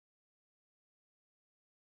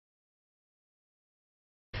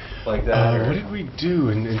like that? What did we do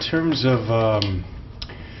in terms of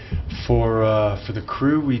for the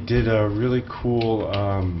crew? We did a really cool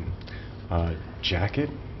jacket.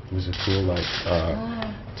 It was a cool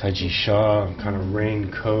Taiji Sha kind of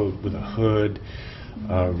raincoat with a hood.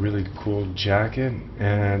 Really cool jacket.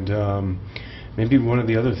 And maybe one of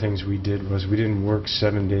the other things we did was we didn't work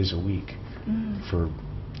 7 days a week for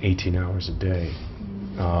 18 hours a day.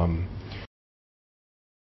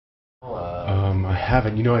 I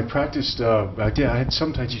haven't. You know, I practiced. I had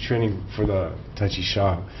some Tai Chi training for the Tai Chi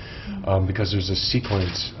Sha because there's a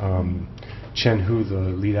sequence. Chen Hu, the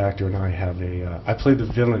lead actor, and I have a. I play the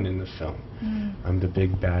villain in the film. I'm the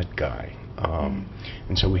big bad guy,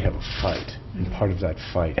 and so we have a fight, and part of that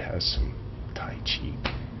fight has some Tai Chi.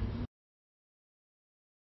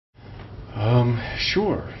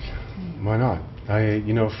 Sure. Why not?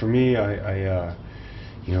 For me,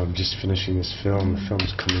 I'm just finishing this film. The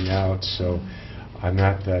film's coming out, so I'm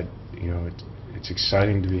at that. It's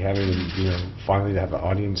exciting to be having, finally to have an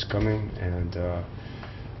audience coming, and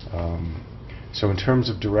so in terms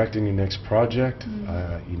of directing the next project,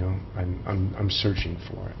 I'm searching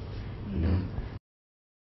for it.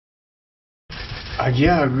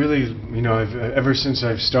 Yeah, I really, ever since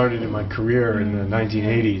I've started in my career in the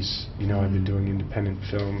 1980s, I've been doing independent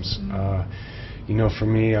films. For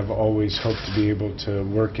me, I've always hoped to be able to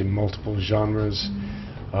work in multiple genres.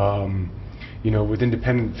 With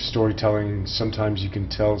independent storytelling, sometimes you can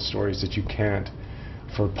tell stories that you can't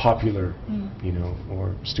for popular,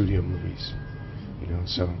 or studio movies.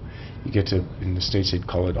 So you get to, in the States they'd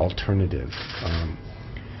call it alternative.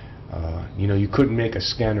 You couldn't make a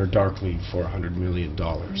Scanner Darkly for $100 million.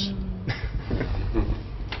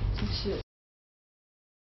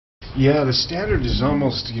 Yeah, the standard is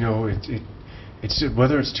almost, it's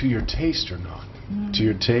whether it's to your taste or not, to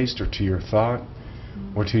your taste or to your thought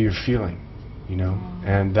or to your feeling,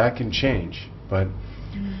 and that can change. But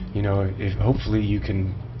if hopefully you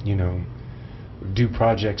can, do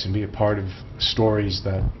projects and be a part of stories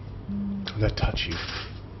that touch you.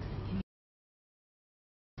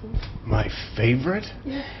 My favorite?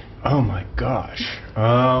 Yeah. Oh my gosh.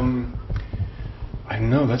 I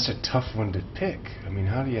know that's a tough one to pick. I mean,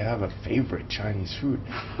 how do you have a favorite Chinese food?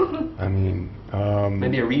 I mean,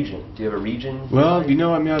 maybe a region. Do you have a region? Well,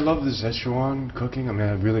 I love the Szechuan cooking. I mean,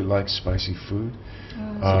 I really like spicy food.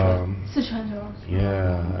 Sichuan.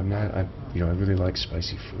 Yeah, I really like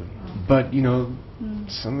spicy food. But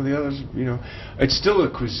some of the others, it's still a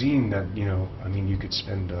cuisine that you could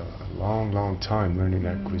spend a long, long time learning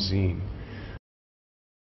that cuisine.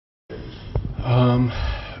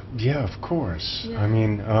 Yeah, of course. Yeah. I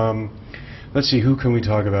mean, let's see, who can we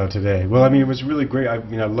talk about today? Well, it was really great. I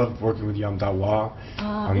loved working with Yam Dawa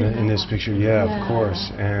in this picture. Yeah, of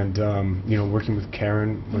course. And, working with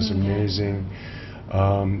Karen was amazing.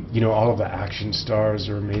 All of the action stars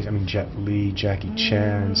are amazing. I mean, Jet Li, Jackie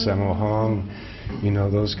Chan, Sammo Hung,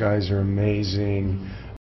 those guys are amazing.